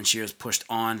 The Devonshires pushed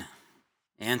on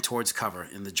and towards cover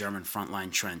in the German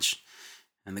frontline trench,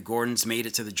 and the Gordons made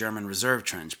it to the German reserve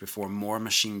trench before more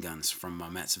machine guns from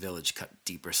Mamet's village cut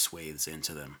deeper swathes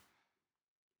into them.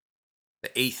 The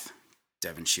 8th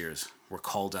Devonshires were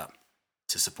called up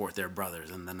to support their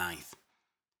brothers in the 9th,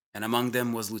 and among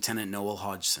them was Lieutenant Noel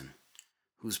Hodgson,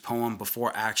 whose poem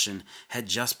Before Action had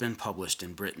just been published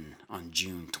in Britain on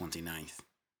June 29th.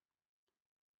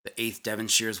 The 8th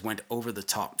Devonshires went over the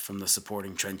top from the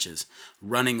supporting trenches,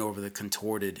 running over the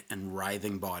contorted and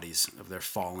writhing bodies of their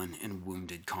fallen and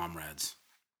wounded comrades.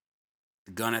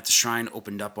 The gun at the shrine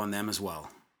opened up on them as well,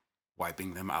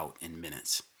 wiping them out in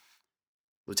minutes.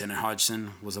 Lieutenant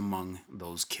Hodgson was among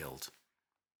those killed.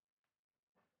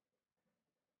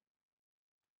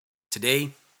 Today,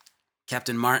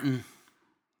 Captain Martin,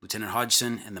 Lieutenant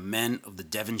Hodgson, and the men of the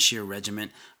Devonshire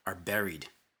Regiment are buried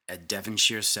at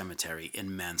Devonshire Cemetery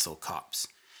in Mansell Copse,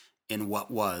 in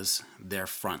what was their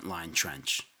front-line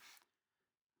trench.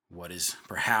 What is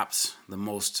perhaps the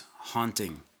most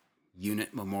haunting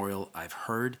unit memorial I've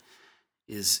heard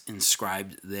is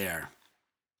inscribed there.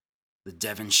 The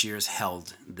Devonshires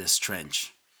held this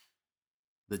trench.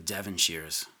 The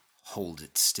Devonshires hold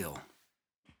it still.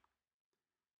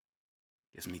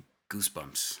 Gives me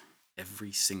goosebumps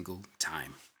every single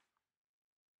time.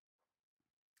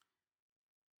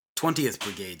 20th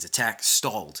Brigade's attack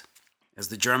stalled as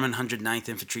the German 109th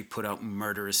Infantry put out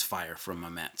murderous fire from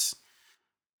Mametz.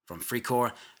 From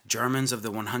Fricourt, Germans of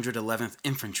the 111th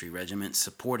Infantry Regiment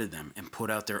supported them and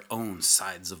put out their own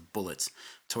sides of bullets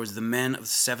towards the men of the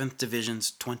 7th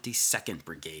Division's 22nd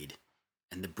Brigade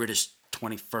and the British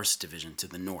 21st Division to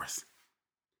the north.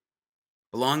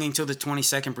 Belonging to the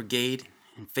 22nd Brigade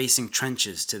and facing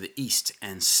trenches to the east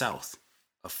and south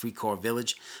of Fricourt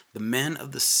village, the men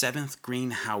of the 7th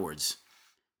Green Howards,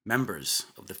 members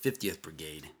of the 50th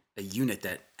Brigade, a unit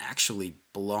that actually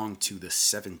belonged to the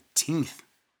 17th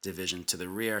Division to the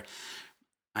rear,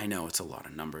 I know it's a lot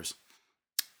of numbers,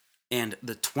 and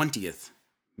the 20th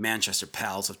Manchester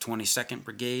Pals of 22nd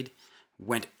Brigade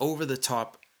went over the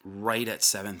top right at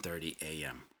 7:30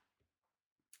 a.m.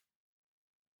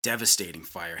 Devastating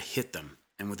fire hit them,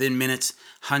 and within minutes,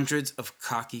 hundreds of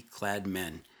khaki-clad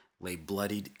men lay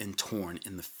bloodied and torn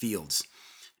in the fields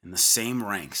in the same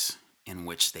ranks in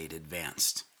which they'd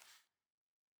advanced.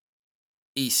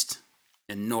 East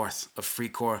and north of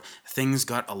Fricourt, things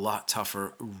got a lot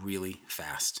tougher really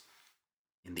fast.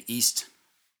 In the east,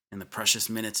 in the precious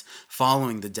minutes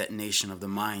following the detonation of the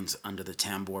mines under the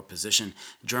Tambour position,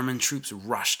 German troops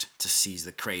rushed to seize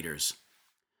the craters.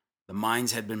 The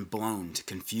mines had been blown to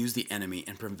confuse the enemy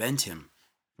and prevent him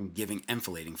from giving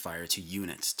enfilading fire to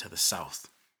units to the south.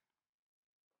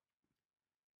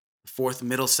 The 4th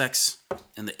Middlesex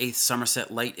and the 8th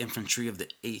Somerset Light Infantry of the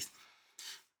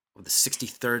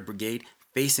 63rd Brigade,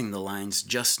 facing the lines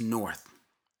just north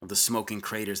of the smoking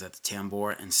craters at the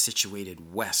Tambour and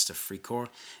situated west of Fricourt,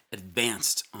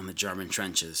 advanced on the German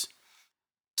trenches.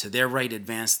 To their right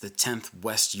advanced the 10th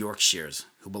West Yorkshires,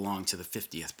 who belonged to the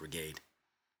 50th Brigade.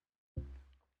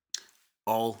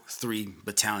 All 3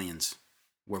 battalions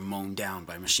were mown down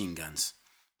by machine guns.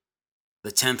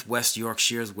 The 10th West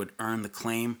Yorkshires would earn the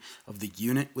claim of the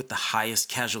unit with the highest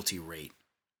casualty rate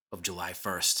of July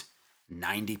 1st,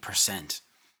 90%,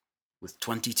 with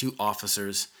 22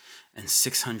 officers and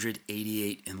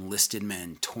 688 enlisted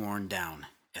men torn down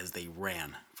as they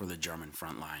ran for the German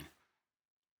front line.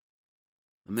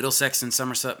 The Middlesex and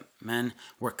Somerset men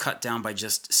were cut down by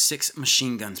just 6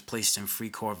 machine guns placed in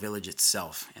Fricourt village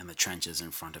itself and the trenches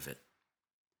in front of it.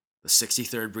 The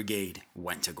 63rd Brigade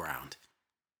went to ground.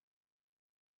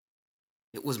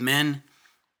 It was men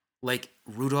like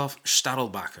Rudolf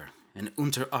Stadelbacher and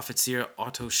Unteroffizier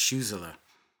Otto Schüseler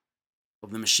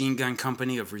of the Machine Gun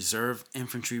Company of Reserve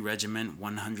Infantry Regiment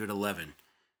 111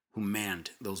 who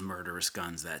manned those murderous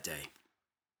guns that day.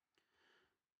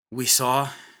 "We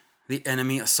saw the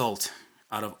enemy assault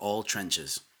out of all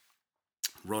trenches,"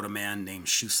 wrote a man named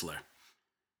Schüseler.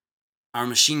 "Our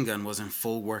machine gun was in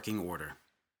full working order.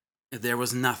 There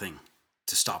was nothing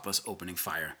to stop us opening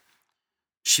fire.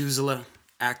 Schüseler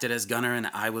acted as gunner and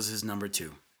I was his number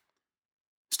 2.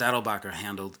 Stadelbacher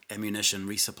handled ammunition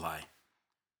resupply.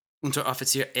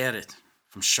 Unteroffizier Ehret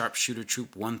from Sharpshooter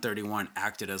Troop 131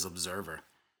 acted as observer.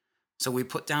 So we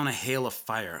put down a hail of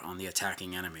fire on the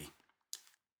attacking enemy.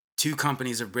 2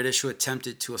 companies of British who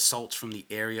attempted to assault from the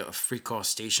area of Fricourt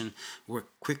Station were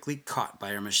quickly caught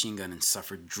by our machine gun and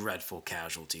suffered dreadful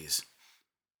casualties.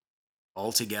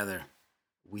 Altogether,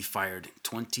 we fired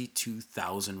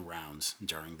 22,000 rounds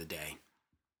during the day."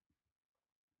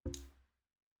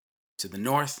 To the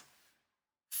north,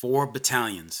 4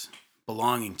 battalions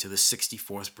belonging to the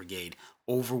 64th Brigade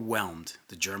overwhelmed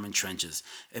the German trenches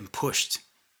and pushed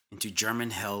into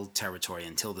German-held territory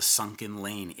until the Sunken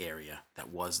Lane area that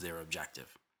was their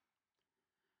objective.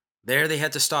 There they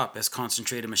had to stop as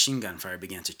concentrated machine gun fire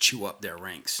began to chew up their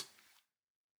ranks.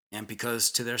 And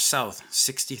because to their south,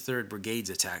 63rd Brigade's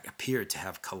attack appeared to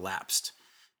have collapsed,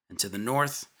 and to the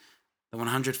north, the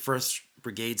 101st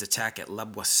Brigade's attack at La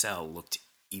Boisselle looked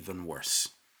even worse.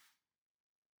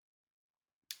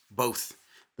 Both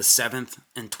the 7th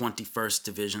and 21st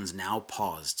Divisions now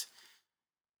paused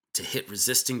to hit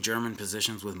resisting German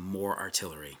positions with more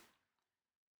artillery.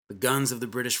 The guns of the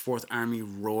British Fourth Army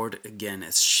roared again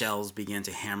as shells began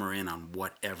to hammer in on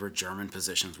whatever German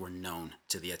positions were known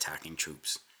to the attacking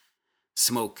troops.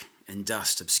 Smoke and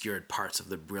dust obscured parts of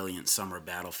the brilliant summer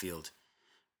battlefield,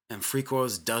 and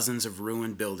Fricourt's dozens of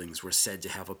ruined buildings were said to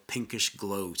have a pinkish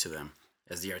glow to them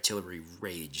as the artillery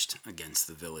raged against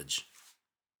the village.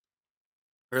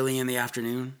 Early in the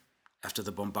afternoon, after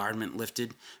the bombardment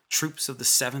lifted, troops of the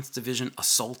 7th Division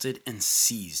assaulted and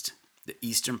seized the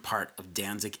eastern part of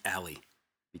Danzig Alley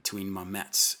between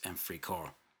Mametz and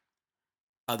Fricourt.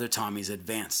 Other Tommies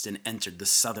advanced and entered the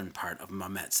southern part of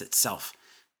Mametz itself,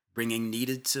 bringing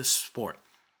needed support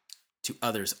to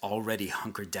others already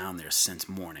hunkered down there since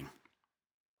morning.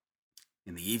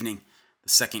 In the evening, the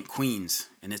 2nd Queens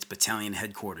and its battalion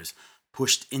headquarters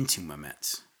pushed into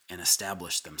Mametz and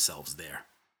established themselves there.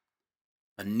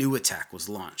 A new attack was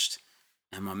launched,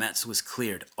 and Mametz was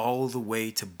cleared all the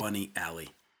way to Bunny Alley,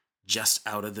 just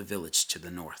out of the village to the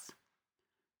north.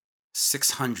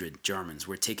 600 Germans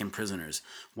were taken prisoners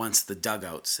once the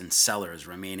dugouts and cellars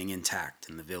remaining intact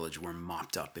in the village were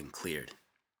mopped up and cleared.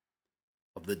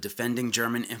 Of the defending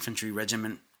German Infantry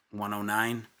Regiment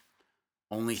 109,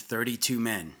 only 32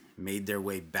 men made their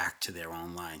way back to their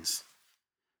own lines.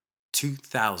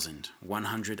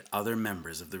 2,100 other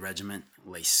members of the regiment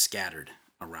lay scattered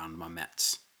around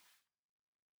Mametz.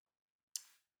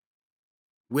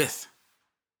 With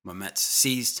Mametz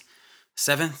seized,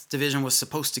 7th Division was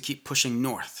supposed to keep pushing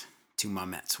north to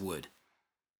Mametz Wood.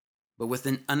 But with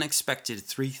an unexpected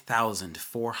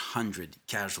 3,400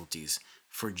 casualties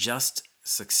for just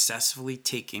successfully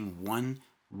taking one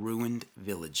ruined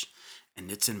village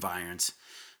and its environs,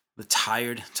 the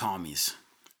tired Tommies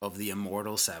of the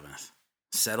immortal 7th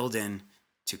settled in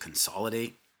to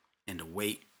consolidate and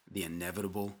await the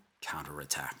inevitable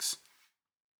counterattacks.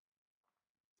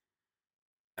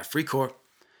 At Fricourt,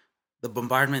 the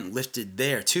bombardment lifted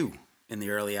there too in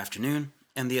the early afternoon,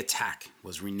 and the attack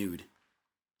was renewed.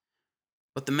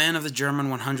 But the men of the German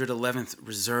 111th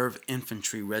Reserve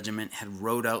Infantry Regiment had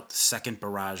rode out the second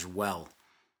barrage well,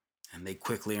 and they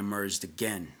quickly emerged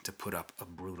again to put up a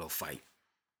brutal fight.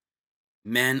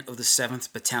 Men of the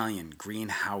 7th Battalion Green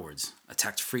Howards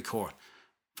attacked Fricourt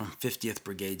from 50th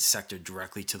Brigade sector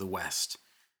directly to the west,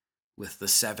 with the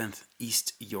 7th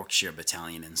East Yorkshire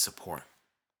Battalion in support.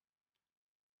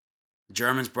 The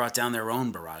Germans brought down their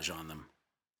own barrage on them,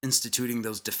 instituting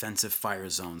those defensive fire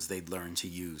zones they'd learned to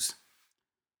use.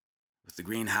 With the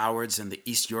Green Howards and the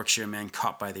East Yorkshire men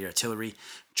caught by the artillery,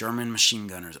 German machine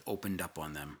gunners opened up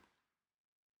on them.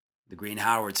 The Green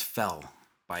Howards fell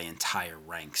by entire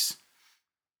ranks,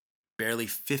 barely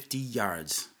 50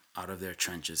 yards out of their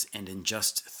trenches, and in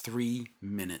just 3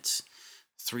 minutes,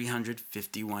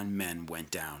 351 men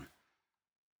went down.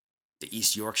 The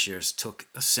East Yorkshires took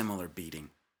a similar beating,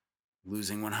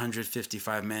 losing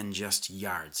 155 men just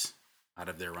yards out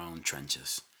of their own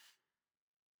trenches.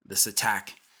 This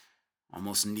attack,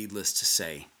 almost needless to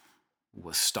say,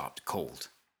 was stopped cold.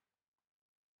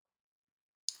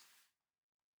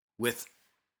 With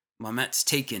Mametz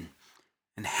taken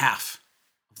and half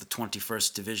of the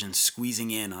 21st Division squeezing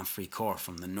in on Fricourt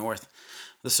from the north,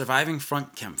 the surviving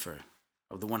front Kämpfer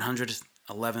of the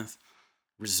 111th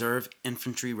Reserve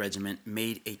Infantry Regiment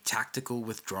made a tactical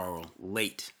withdrawal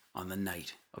late on the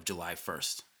night of July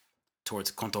 1st,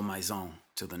 towards Contalmaison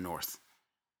to the north.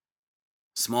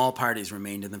 Small parties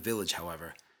remained in the village,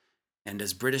 however, and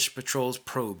as British patrols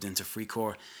probed into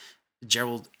Fricourt,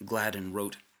 Gerald Gladden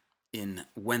wrote in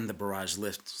When the Barrage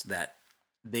Lifts that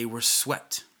they were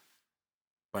swept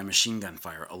by machine gun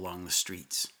fire along the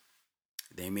streets.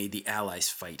 They made the Allies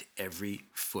fight every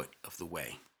foot of the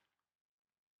way.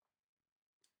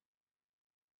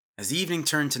 As the evening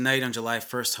turned to night on July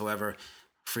 1st, however,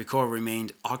 Fricourt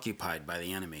remained occupied by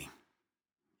the enemy.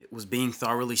 It was being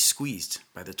thoroughly squeezed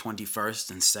by the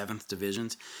 21st and 7th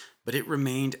Divisions, but it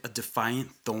remained a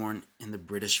defiant thorn in the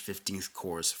British 15th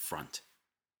Corps' front.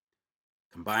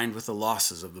 Combined with the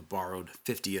losses of the borrowed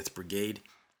 50th Brigade,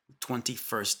 the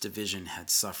 21st Division had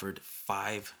suffered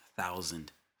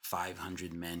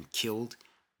 5,500 men killed,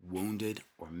 wounded,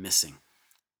 or missing.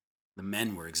 The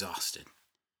men were exhausted.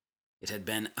 It had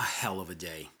been a hell of a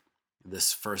day,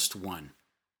 this first one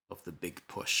of the big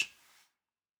push.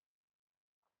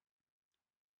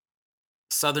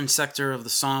 The southern sector of the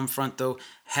Somme front, though,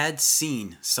 had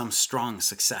seen some strong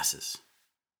successes.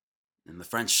 In the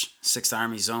French Sixth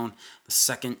Army zone, the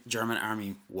Second German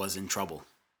Army was in trouble.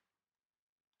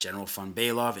 General von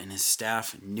Below and his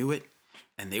staff knew it,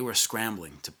 and they were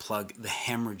scrambling to plug the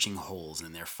hemorrhaging holes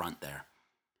in their front there.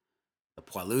 The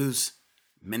poilus,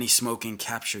 many smoking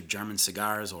captured German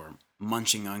cigars or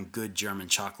munching on good German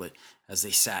chocolate as they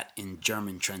sat in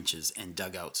German trenches and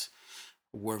dugouts,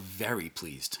 were very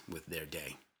pleased with their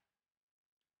day.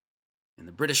 In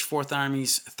the British Fourth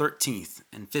Army's 13th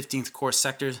and 15th Corps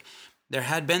sectors, there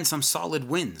had been some solid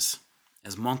wins,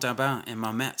 as Montauban and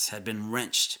Mametz had been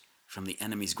wrenched from the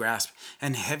enemy's grasp,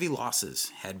 and heavy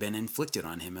losses had been inflicted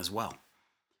on him as well.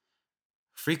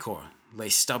 Fricourt lay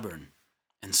stubborn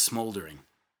and smoldering,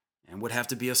 and would have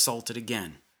to be assaulted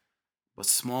again, but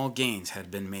small gains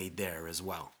had been made there as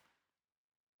well.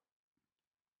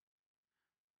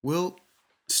 We'll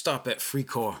stop at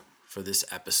Fricourt for this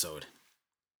episode,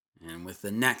 and with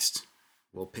the next,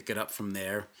 we'll pick it up from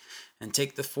there and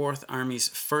take the Fourth Army's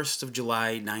 1st of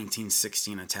July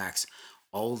 1916 attacks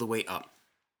all the way up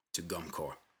to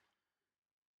Gommecourt.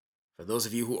 For those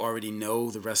of you who already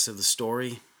know the rest of the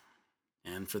story,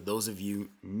 and for those of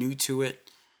you new to it,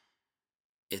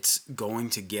 it's going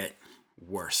to get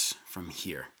worse from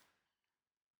here.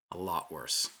 A lot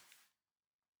worse.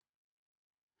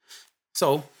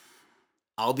 So,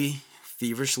 I'll be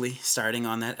feverishly starting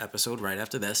on that episode right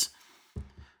after this.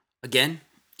 Again,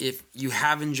 if you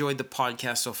have enjoyed the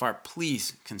podcast so far,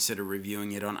 please consider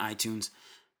reviewing it on iTunes.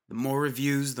 The more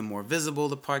reviews, the more visible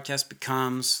the podcast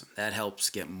becomes. That helps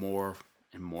get more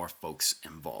and more folks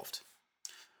involved.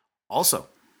 Also,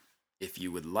 if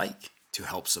you would like to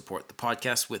help support the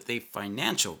podcast with a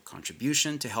financial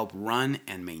contribution to help run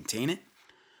and maintain it,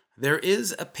 there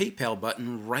is a PayPal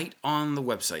button right on the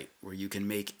website where you can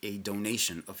make a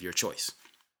donation of your choice.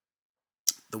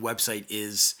 The website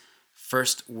is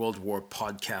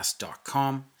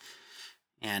firstworldwarpodcast.com,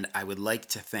 and I would like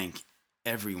to thank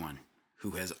everyone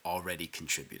who has already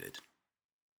contributed.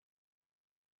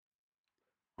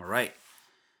 All right.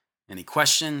 Any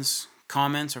questions,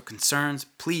 comments, or concerns,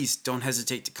 please don't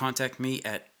hesitate to contact me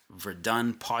at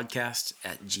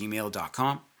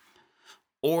verdunpodcast@gmail.com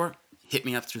or hit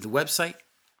me up through the website,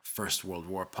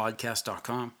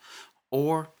 firstworldwarpodcast.com,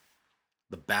 or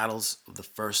the Battles of the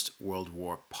First World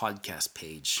War podcast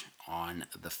page on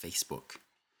the Facebook.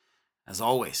 As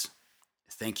always,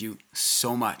 thank you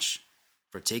so much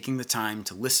for taking the time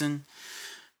to listen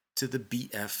to the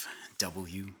BFWWP.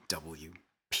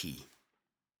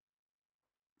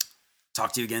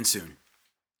 Talk to you again soon.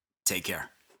 Take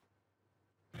care.